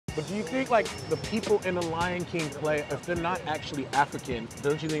But do you think, like, the people in the Lion King play, if they're not actually African,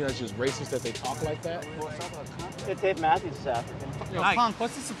 don't you think that's just racist that they talk like that? Yeah, Dave Matthews is African. Yo, Ponk,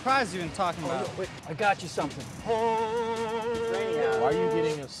 what's the surprise you've been talking about? Wait, I got you something. Why are you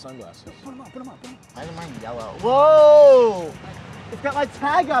getting us sunglasses? Put them on, put them on, put them on. Why is mine yellow? Whoa! It's got my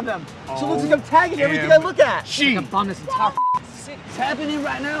tag on them. So it looks like I'm tagging everything I look at. She. I'm bum this entire city. It's happening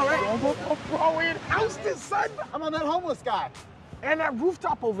right now, right? Bro, we in Houston, son. I'm on that homeless guy. And that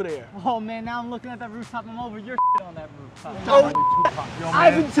rooftop over there. Oh man, now I'm looking at that rooftop. I'm over your on that rooftop. Oh, Yo,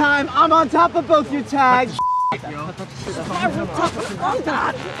 Ivan time. I'm on top of both your tags. Yo. My rooftop. Oh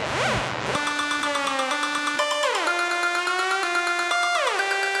God.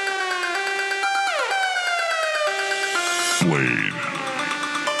 Blaid,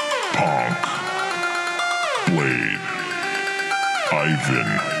 Ponk, Blaid,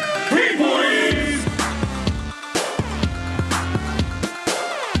 Ivan. Paynt Boyz!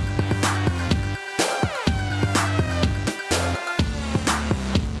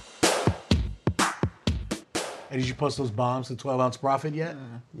 Hey, did you post those bombs to 12-ounce profit yet?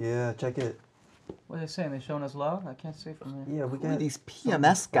 Yeah, check it. What are they saying? They showing us love? I can't see from here. Yeah, we Who are got these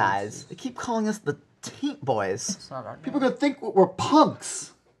PMS guys? They keep calling us the Taint Boys. It's not our name. People are gonna think we're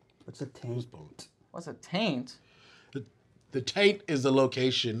punks. What's a taint? What's a taint? The taint is the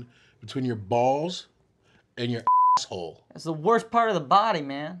location between your balls and your asshole. It's the worst part of the body,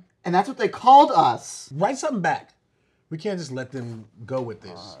 man. And that's what they called us. Write something back. We can't just let them go with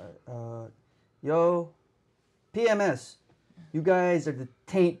this. Yo, PMS. You guys are the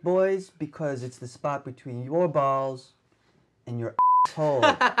Taint Boys because it's the spot between your balls and your asshole.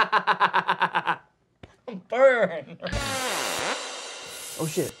 Burn. Oh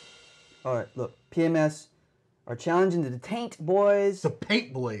shit. All right, look, PMS are challenging the Taint Boys The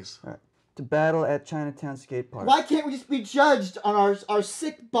Paynt Boyz. to battle at Chinatown Skate Park. Why can't we just be judged on our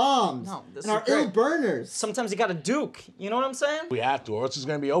sick bombs No, this and is our great. ill burners? Sometimes you gotta duke. You know what I'm saying? We have to, or else it's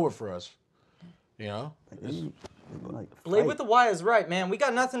gonna be over for us. You know? Like, Blaid fight. with the Y is right, man. We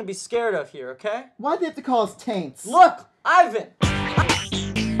got nothing to be scared of here, okay? Why'd they have to call us taints? Look, Ivan.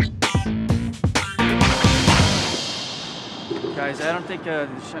 Guys, I don't think they're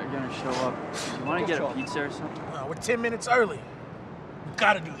gonna show up. You want to get a pizza or something? We're 10 minutes early. We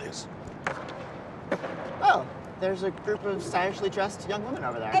gotta do this. Oh, there's a group of stylishly dressed young women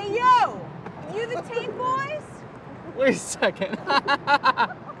over there. Hey, yo! You the Taint Boys? Wait a second.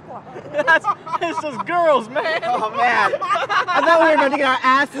 It's just girls, man. Oh man, I thought we were going to get our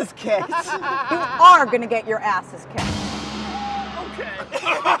asses kicked. You are gonna get your asses kicked.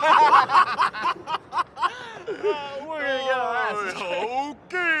 We're gonna get our asses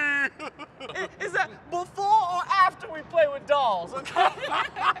kicked. Okay. Is that before or after we play with dolls? Okay.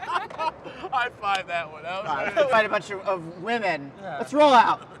 I find that one. That was Let's fight a bunch of women. Let's roll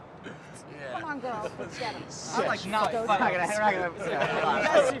out. Come on, girls, let's get them. I like not We're not gonna- You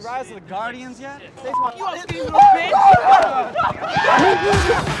guys see Rise of the Guardians yet? You want to Little bitch.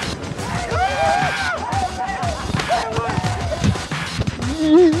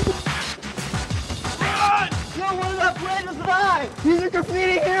 Yo, what is that Blaid was by? He's a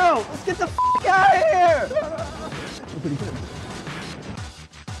graffiti hero. Let's get the f out of here.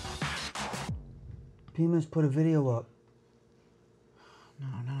 PMS put a video up. No,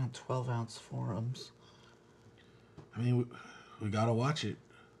 not on 12-ounce forums. I mean, we gotta watch it.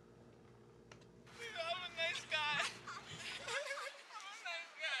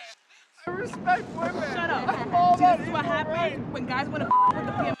 I respect women. Shut up. All See, that this is what evil happens right. when guys want to with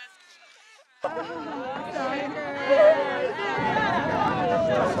the PMS.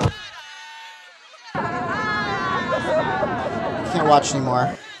 Can't watch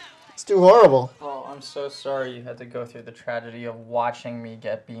anymore. It's too horrible. Oh, I'm so sorry you had to go through the tragedy of watching me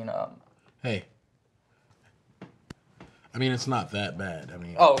get beaten up. Hey. I mean, it's not that bad. I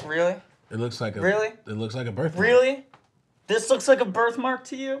mean, Oh, really? it looks like a Really? It looks like a birthmark. Really? This looks like a birthmark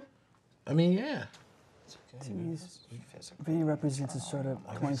to you? I mean, yeah. Video represents a sort of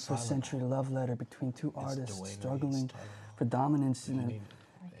 21st century love letter between two artists struggling for dominance in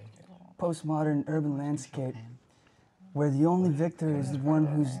a postmodern urban landscape where the only victor is the one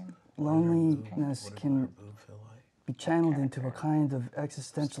whose loneliness can be channeled into a kind of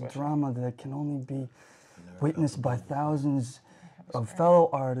existential drama that can only be witnessed by thousands of fellow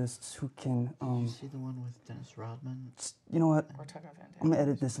artists who can, See the one with Dennis Rodman? you know what, I'm gonna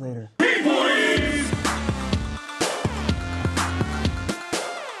edit this later.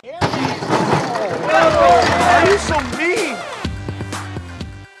 Why are you so mean?